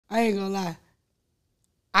I ain't gonna lie.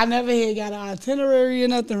 I never had got an itinerary or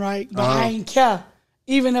nothing, right? But I ain't care.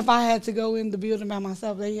 Even if I had to go in the building by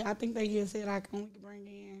myself, I think they had said I only could bring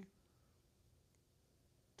in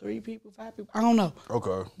 3 people, 5 people. I don't know.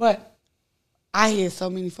 Okay. But I had so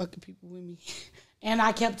many fucking people with me. And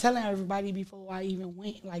I kept telling everybody before I even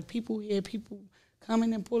went, like people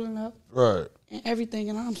coming and pulling up. Right. And everything.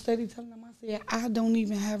 And I'm steady telling them, I said, I don't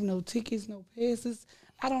even have no tickets, no passes.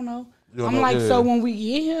 I don't know. I'm like, so when we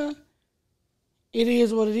get here, it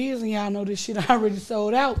is what it is, and y'all know this shit already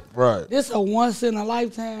sold out. Right. This a once in a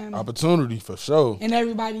lifetime opportunity for sure. And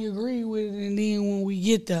everybody agree with it, and then when we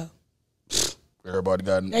get there, everybody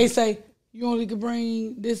got. They say you only can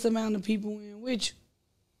bring this amount of people in, which,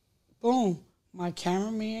 boom, my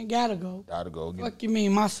cameraman gotta go. Gotta go. Fuck you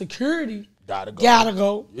mean my security gotta go. Gotta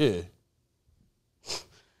go. Yeah.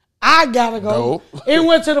 I gotta go. No. It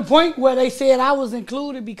went to the point where they said I was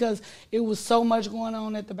included because it was so much going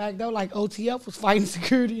on at the back door. Like OTF was fighting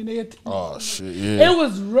security and they had shit, yeah. It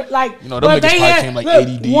was like, you know, them niggas probably came like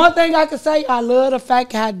 80 deep. One thing I could say, I love the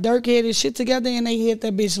fact how Durk had his shit together and they had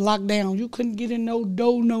that bitch locked down. You couldn't get in no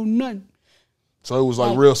door, no nothing. So it was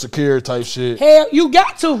like real secure type shit. Hell, you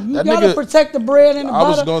got to. You got to protect the bread and the butter. I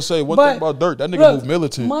was going to say, one thing about Durk, that nigga moved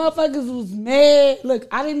militant. Motherfuckers was mad. Look,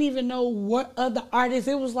 I didn't even know what other artists.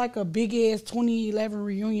 It was like a big-ass 2011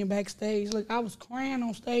 reunion backstage. Look, I was crying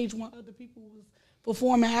on stage when other people was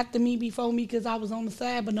performing after me, before me, because I was on the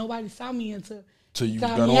side, but nobody saw me until you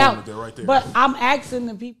got on with it right there. But I'm asking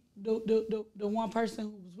the people, the one person who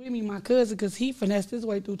was with me, my cousin, because he finessed his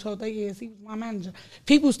way through, told they ass he was my manager.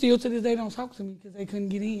 People still to this day don't talk to me because they couldn't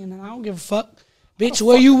get in, and I don't give a fuck. Bitch,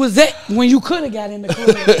 where you was at when you could have got in the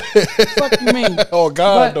club. Fuck you mean? Oh,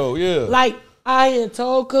 God, though, yeah. Like, I had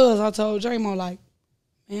told I told J-Mo, like,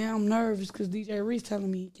 man, I'm nervous because DJ Reese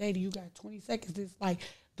telling me, Katie, you got 20 seconds. It's like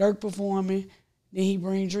Durk performing, then he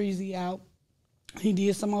bring Dreezy out. He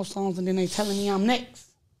did some more songs, and then they telling me I'm next.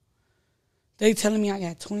 They telling me I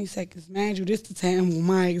got 20 seconds. Man, you, this the time when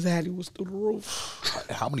my anxiety was through the roof.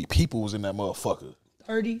 How many people was in that motherfucker?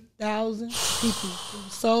 30,000 people. It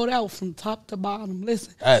was sold out from top to bottom.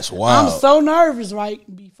 Listen. That's wild. I'm so nervous, right?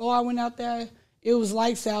 Before I went out there, it was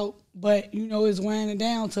lights out, but, you know, it's winding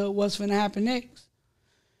down to what's going to happen next.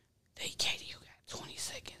 Katie, you got 20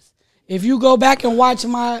 seconds. If you go back and watch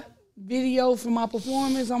my video for my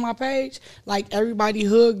performance on my page, like, everybody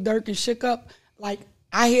hugged Durk and shook up, like,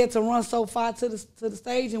 I had to run so far to the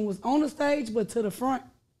stage and was on the stage, but to the front,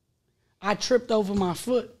 I tripped over my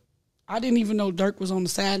foot. I didn't even know Durk was on the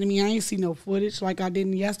side of me. I ain't see no footage like I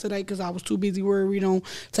didn't yesterday because I was too busy worried on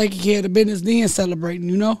taking care of the business, then celebrating,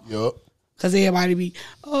 you know? Yep. Because everybody be,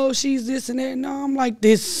 oh, she's this and that. No, I'm like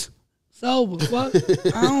this. Sober. Fuck.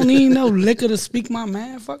 I don't need no liquor to speak my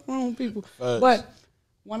mind. Fuck wrong with people. But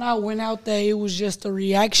when I went out there, it was just a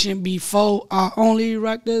reaction before I only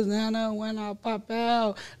rock this now when I pop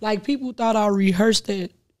out. Like, people thought I rehearsed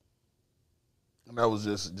it. And that was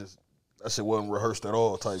just that shit wasn't rehearsed at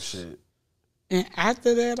all type shit. And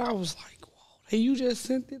after that, I was like, whoa, hey, you just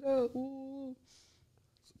sent it up. Ooh.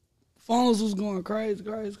 Phones was going crazy.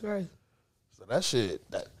 So that shit.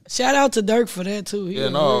 Shout out to Durk for that, too. He a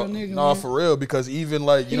real nigga, man. For real, because even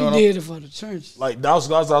like, you know he did it for the church. Like, that was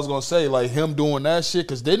what I was going to say, like, him doing that shit,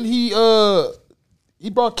 because didn't he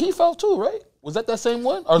brought Keith out too, right? Was that same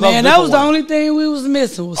one? Or man, that was the only thing we was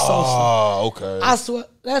missing was Sosa. Oh, okay. I swear,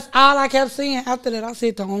 that's all I kept saying after that. I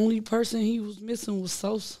said the only person he was missing was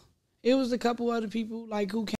Sosa. It was a couple other people, like, who came.